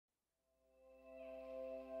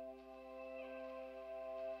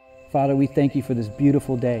Father, we thank you for this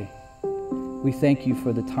beautiful day. We thank you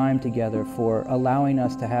for the time together, for allowing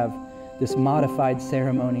us to have this modified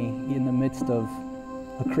ceremony in the midst of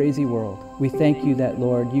a crazy world. We thank you that,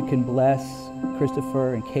 Lord, you can bless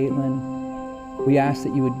Christopher and Caitlyn. We ask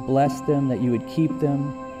that you would bless them, that you would keep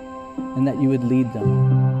them, and that you would lead them.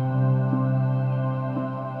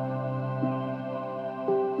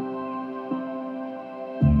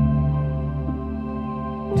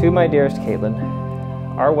 To my dearest Caitlyn,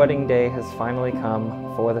 our wedding day has finally come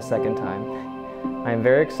for the second time. I am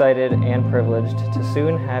very excited and privileged to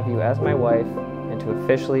soon have you as my wife and to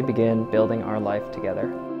officially begin building our life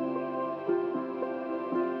together.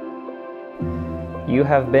 You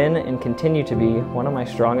have been and continue to be one of my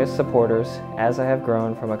strongest supporters as I have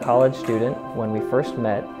grown from a college student when we first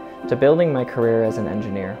met to building my career as an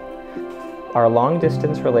engineer. Our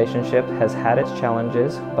long-distance relationship has had its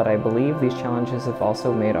challenges, but I believe these challenges have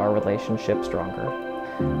also made our relationship stronger.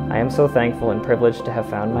 I am so thankful and privileged to have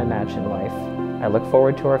found my match in life. I look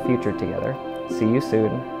forward to our future together. See you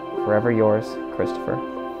soon. Forever yours, Christopher.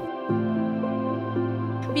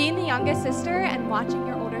 Being the youngest sister and watching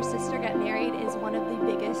your older sister get married is one of the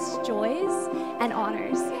biggest joys and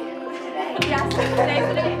honors. Yes,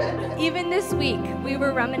 today. Even this week, we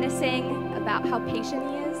were reminiscing about how patient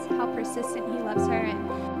he is, how persistent he loves her,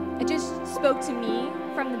 and it just spoke to me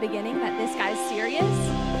from the beginning that this guy's serious,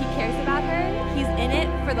 he cares about her, he's in it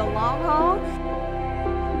for the long haul.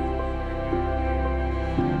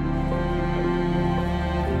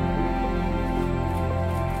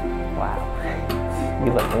 Wow,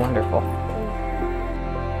 you look wonderful.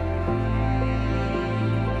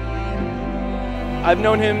 I've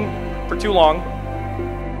known him for too long.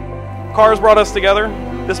 Cars brought us together.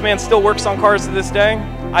 This man still works on cars to this day.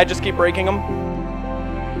 I just keep breaking them.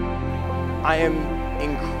 I am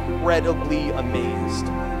incredibly amazed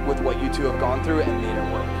with what you two have gone through and made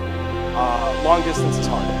it work. Long distance is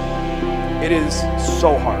hard. It is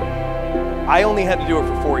so hard. I only had to do it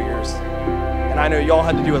for 4 years. And I know y'all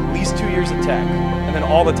had to do at least 2 years of tech, and then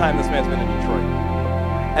all the time this man's been in Detroit.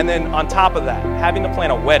 And then on top of that, having to plan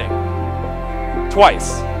a wedding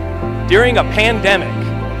twice during a pandemic.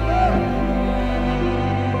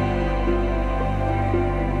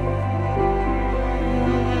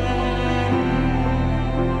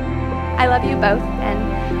 I love you both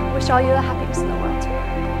and wish all you the happiness in the world.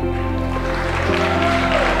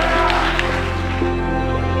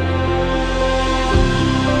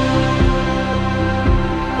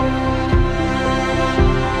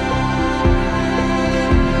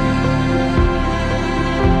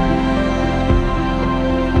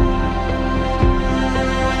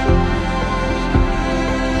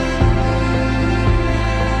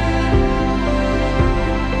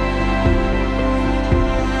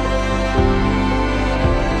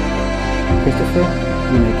 Christopher,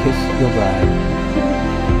 you may kiss your bride.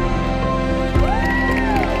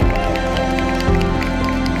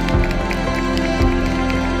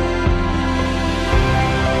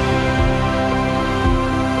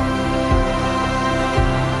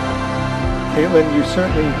 Caitlyn, you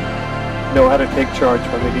certainly know how to take charge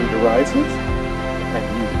when the need arises, and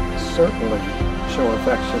you certainly show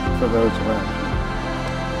affection for those around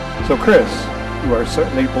you. So Chris, you are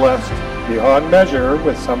certainly blessed beyond measure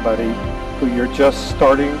with somebody who you're just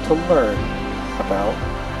starting to learn about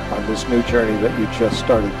on this new journey that you just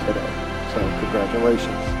started today. So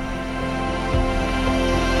congratulations.